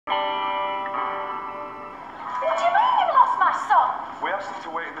asked him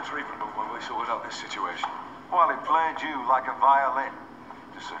to wait in the treatment room while we sorted out this situation. Well, he played you like a violin,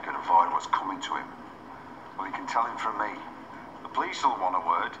 just so he can avoid what's coming to him. Well, you can tell him from me. The police will want a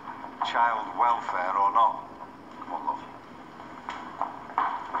word, child welfare or not. Come on, love.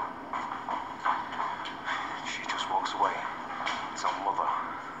 She just walks away. It's our mother.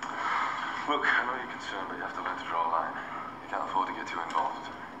 Look, I know you're concerned, but you have to learn to draw a line. You can't afford to get too involved.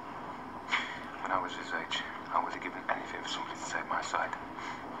 When I was his age, I would have given anything for somebody to take my side.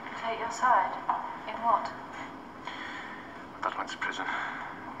 Take your side? In what? My dad went to prison.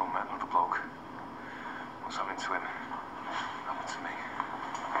 Mum met another bloke. What's happening to him happened to me.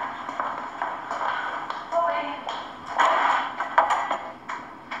 Bobby!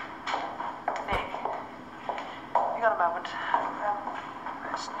 Nick, you got a moment?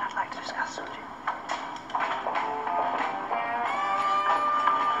 There's something I'd like to discuss with you.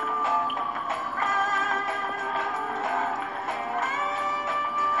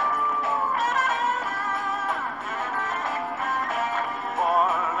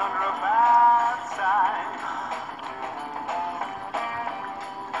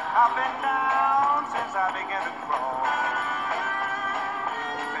 I've been down since I began to crawl.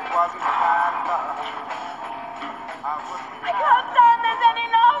 If it wasn't for my love, I wouldn't. I can't stand this any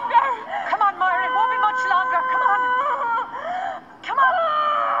longer! Come on, Moira, it won't be much longer. Come on! Come on!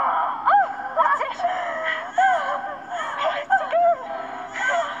 Oh, that's it! It's a girl!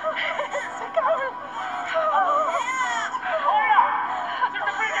 It's a girl! Moira! Sister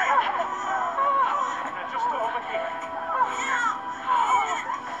Brigid! They're just over here.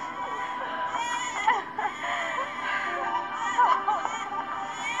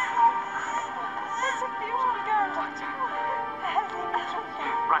 It's a beautiful girl, Doctor.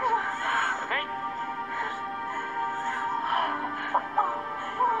 Right. Okay?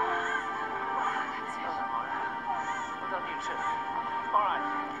 Well done, you two. All right.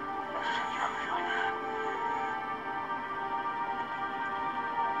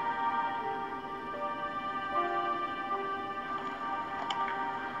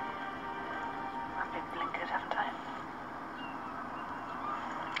 I've been blinkered, haven't I?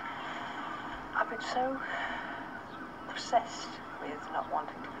 I've been so obsessed with not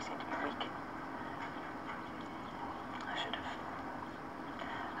wanting to be seen to be weak. I should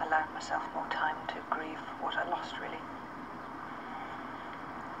have allowed myself more time to grieve what I lost, really.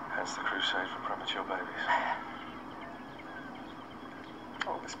 Hence the crusade for premature babies.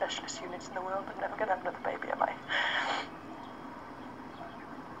 All the specialist units in the world, but never gonna have another baby, am I?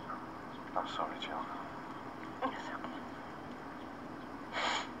 I'm sorry, Jill. It's okay.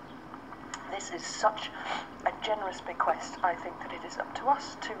 This is such a generous bequest. I think that it is up to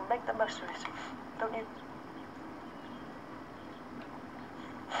us to make the most of it. Don't you?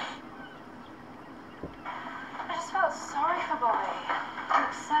 I just felt sorry for Bobby. He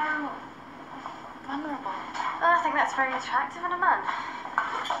was so vulnerable. And I think that's very attractive in a man.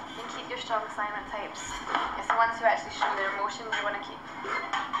 You keep your strong silent types. It's the ones who actually show their emotions you want to keep.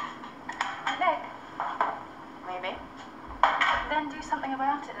 Nick? Maybe. Then do something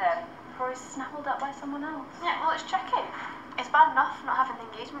about it then, before he's snaffled up by someone else. Yeah, well, it's tricky. It's bad enough not having the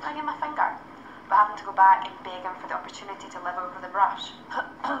engagement ring in my finger, but having to go back and beg him for the opportunity to live over the brush.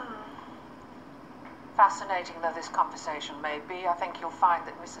 Fascinating though this conversation may be, I think you'll find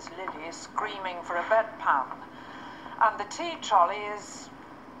that Mrs. Lilly is screaming for a bedpan, and the tea trolley is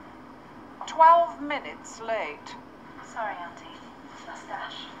 12 minutes late. Sorry, Auntie.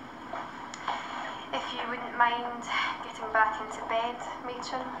 Mustache. If you wouldn't mind getting back into bed,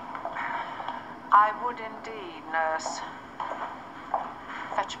 matron. I would indeed, nurse.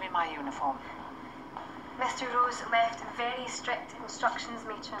 Fetch me my uniform. Mr. Rose left very strict instructions,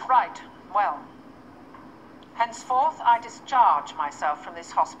 matron. Right, well. Henceforth, I discharge myself from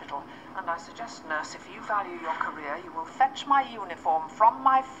this hospital, and I suggest, nurse, if you value your career, you will fetch my uniform from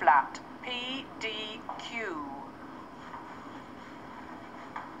my flat, PDQ.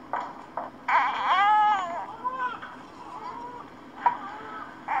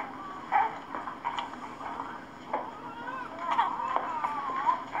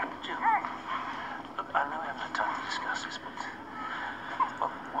 Look, I know we haven't had time to discuss this, but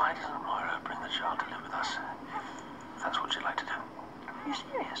why doesn't Moira bring the child to live with us? If that's what she'd like to do. Are you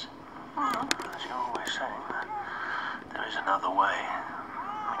serious? As you're always saying, there is another way.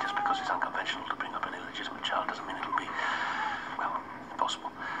 I mean, just because it's unconventional to bring up an illegitimate child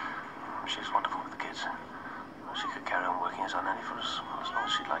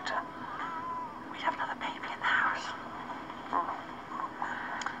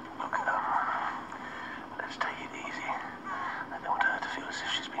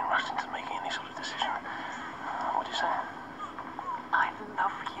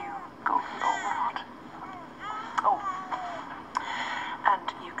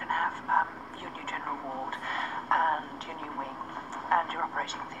your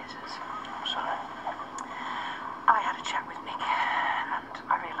operating theatres. I'm sorry. I had a chat with Nick, and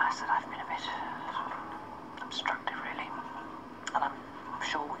I realised that I've been a bit obstructive, really. And I'm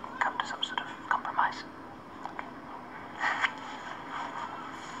sure we can come to some sort of compromise.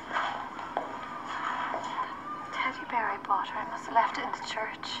 Teddy bear I bought her. I must have left it in the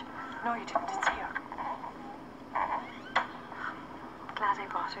church. No, you didn't. It's here. Glad I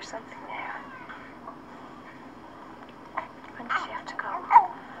bought her something new. When does she have to go?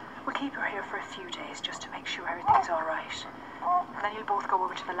 We'll keep her here for a few days just to make sure everything's all right. And then you'll both go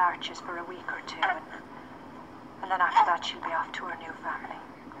over to the Larches for a week or two. And then after that, she'll be off to her new family.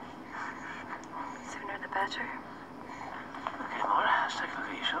 Sooner the better. Okay, Moira, let's take a look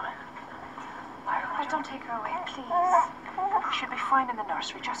at you, shall we? Myra, Oh, don't take her away, please. she'll be fine in the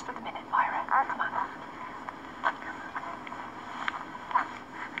nursery just for the minute, Myra. Come on.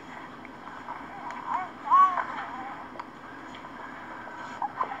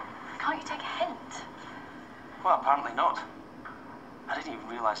 Can't you take a hint? Well, apparently not. I didn't even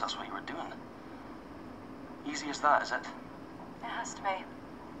realise that's what you were doing. Easy as that, is it? It has to be.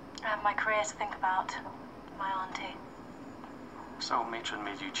 I have my career to think about. My auntie. So Matron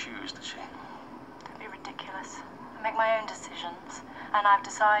made you choose, did she? That'd be ridiculous. I make my own decisions, and I've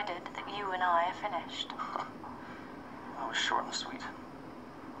decided that you and I are finished. That was short and sweet.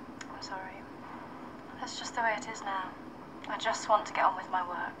 I'm sorry. That's just the way it is now. I just want to get on with my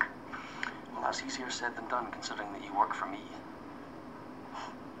work. Well, that's easier said than done, considering that you work for me.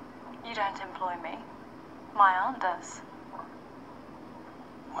 You don't employ me. My aunt does.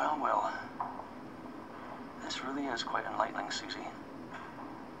 Well, well. This really is quite enlightening, Susie.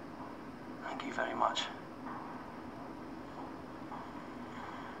 Thank you very much.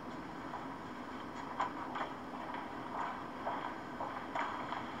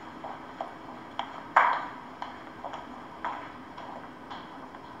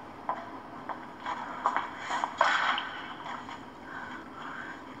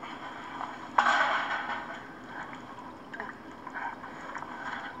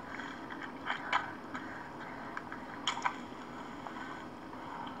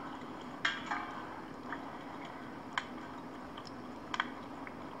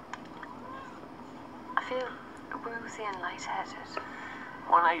 I feel woozy and lightheaded.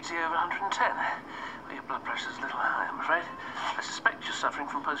 180 over 110. Well, your blood pressure's a little high, I'm afraid. I suspect you're suffering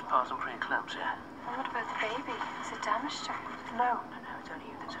from postpartum preeclampsia. And what about the baby? Has it damaged her? No, it's only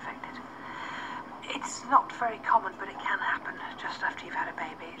you that's affected. It's not very common, but it can happen just after you've had a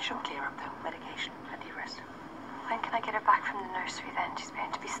baby. It should clear up, though. Medication, plenty of rest. When can I get her back from the nursery then? She's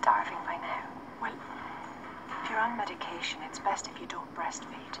bound to be starving by now. Well, if you're on medication, it's best if you don't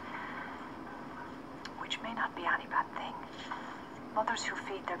breastfeed. Which may not be any bad thing. Mothers who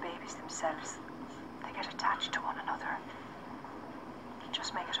feed their babies themselves, they get attached to one another. It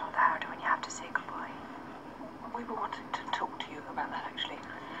just makes it all the harder when you have to say goodbye. We were wanting to talk to you about that, actually.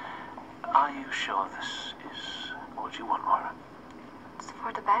 Are you sure this is what you want, Moira? It's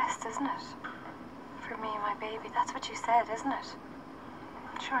for the best, isn't it? For me and my baby. That's what you said, isn't it?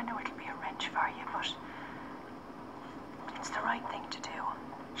 Sure, I know it'll be a wrench for you, but it's the right thing to do.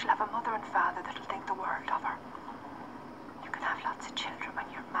 She'll have a mother and father that'll think the world of her. You can have lots of children when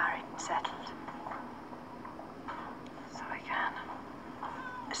you're married and settled. So I can.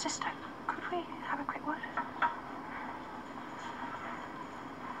 Sister, could we have a quick word?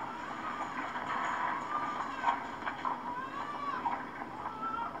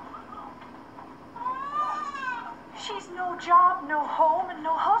 She's no job, no home, and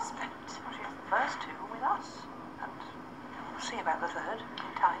no husband. She's the first two with us. And we'll see about the third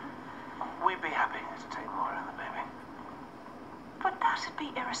in time. We'd be happy to take Moira and the baby. But that'd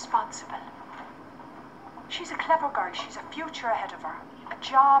be irresponsible. She's a clever girl. She's a future ahead of her. A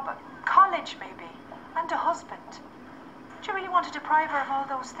job, a college maybe, and a husband. Do you really want to deprive her of all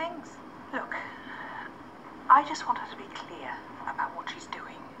those things? Look, I just want her to be clear about what she's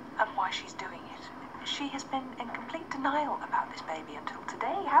doing and why she's doing it. She has been in complete denial about this baby until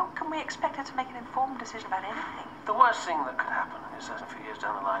today. How can we expect her to make an informed decision about anything? The worst thing that could happen is that a few years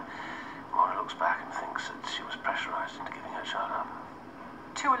down the line, Moira looks back and thinks that she was pressurized into giving her child up.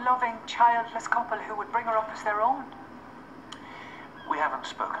 To a loving, childless couple who would bring her up as their own. We haven't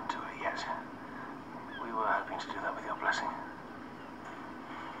spoken to her yet. We were hoping to do that with your blessing.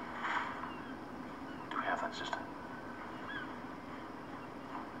 Do we have that, sister?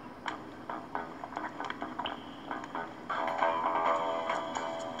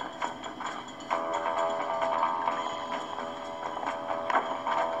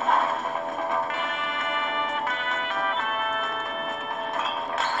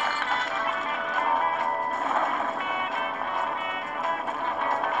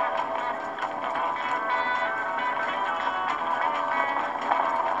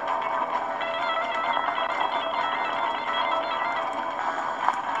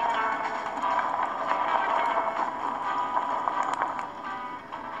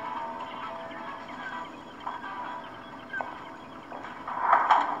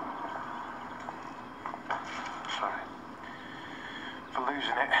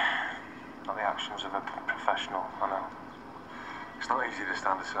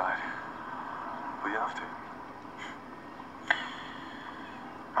 decide. But you have to.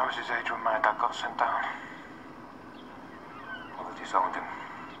 I was his age when my dad got sent down. Mother disowned him.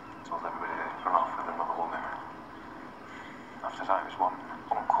 Told everybody they'd run off with another woman. After that, he was one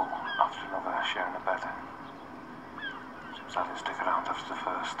uncle after another sharing a bed. Since I didn't stick around after the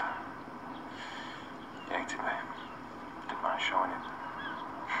first. He hated me. Didn't mind showing it.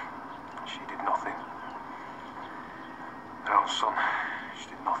 She did nothing. Her own son, she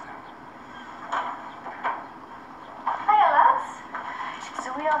did nothing. Hiya, lads. So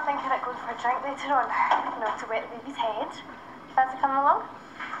we all thinking about going for a drink later on. You know, to wet the baby's head. Fancy coming along?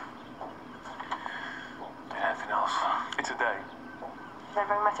 Anything else? It's a day. Did I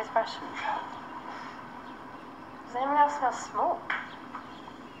bring my toothbrush? Does anyone else smell smoke?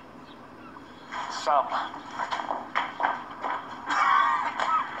 Sam.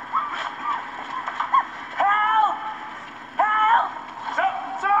 Help! Help! Sam!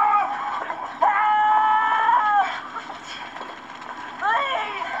 Help!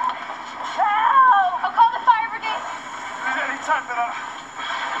 Please! Help! I'll call the fire brigade. Is there any time for that?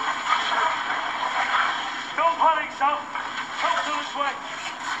 Don't panic, Sam. Help's on its way.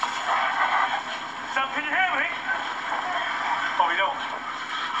 Sam, can you hear me? Oh, we don't.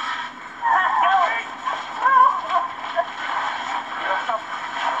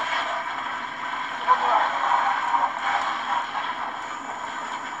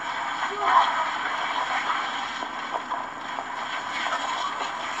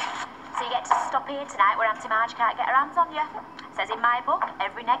 So you get to stop here tonight where Auntie Marge can't get her hands on you. Says in my book,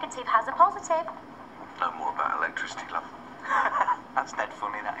 every negative has a positive. No more about electricity, love. That's dead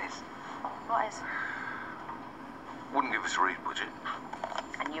funny, that is. What is? Wouldn't give us a read, would you?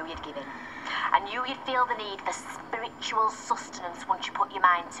 I knew you'd give in. I knew you'd feel the need for spiritual sustenance once you put your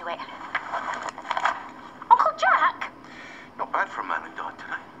mind to it. Uncle Jack? Not bad for a man who died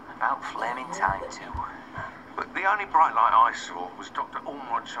today. About flaming time, too. But the only bright light I saw was Dr.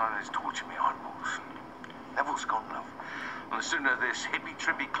 Ormerod shining his torch in my eyeballs. Neville's gone, love. And the sooner this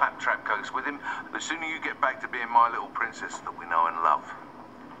hippy-trippy claptrap goes with him, the sooner you get back to being my little princess that we know and love.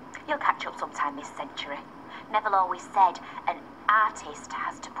 You'll catch up sometime this century. Neville always said an artist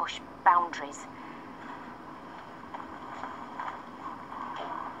has to push boundaries.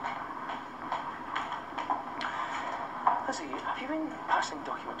 Lizzie, have you been passing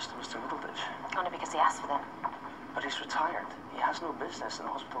documents to Mr. Middleditch? Only because he asked for them. But he's retired. He has no business in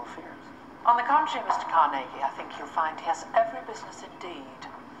hospital affairs. On the contrary, Mr. Carnegie, I think you'll find he has every business indeed.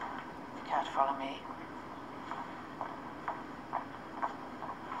 You care to follow me?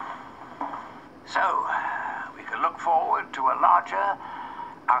 So, we can look forward to a larger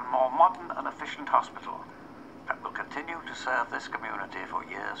and more modern and efficient hospital that will continue to serve this community for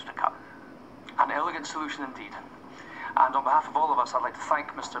years to come. An elegant solution indeed. And on behalf of all of us, I'd like to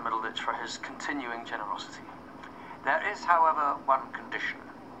thank Mr. Middleditch for his continuing generosity. There is, however, one condition.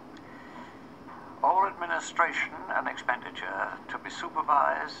 All administration and expenditure to be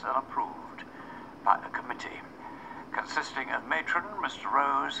supervised and approved by a committee consisting of Matron, Mr.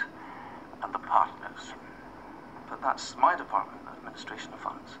 Rose, and the partners. But that's my department, administration of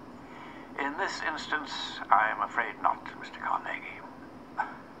funds. In this instance, I am afraid not, Mr. Carnegie.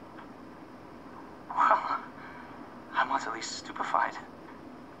 Well, I'm utterly stupefied.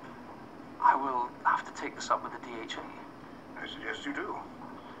 I will have to take this up with the DHA. I suggest you do.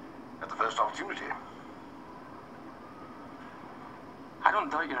 At the first opportunity. I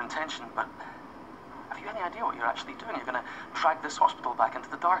don't doubt your intention, but have you any idea what you're actually doing? You're going to drag this hospital back into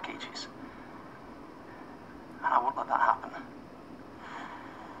the Dark Ages. And I won't let that happen.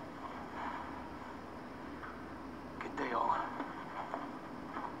 Good day, all.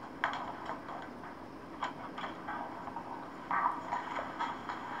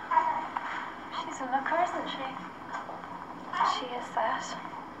 She's a looker, isn't she? She is that.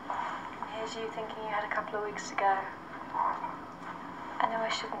 Here's you thinking you had a couple of weeks to go. I know I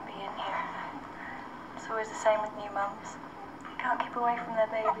shouldn't be in here. It's always the same with new mums. Can't keep away from their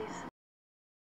babies.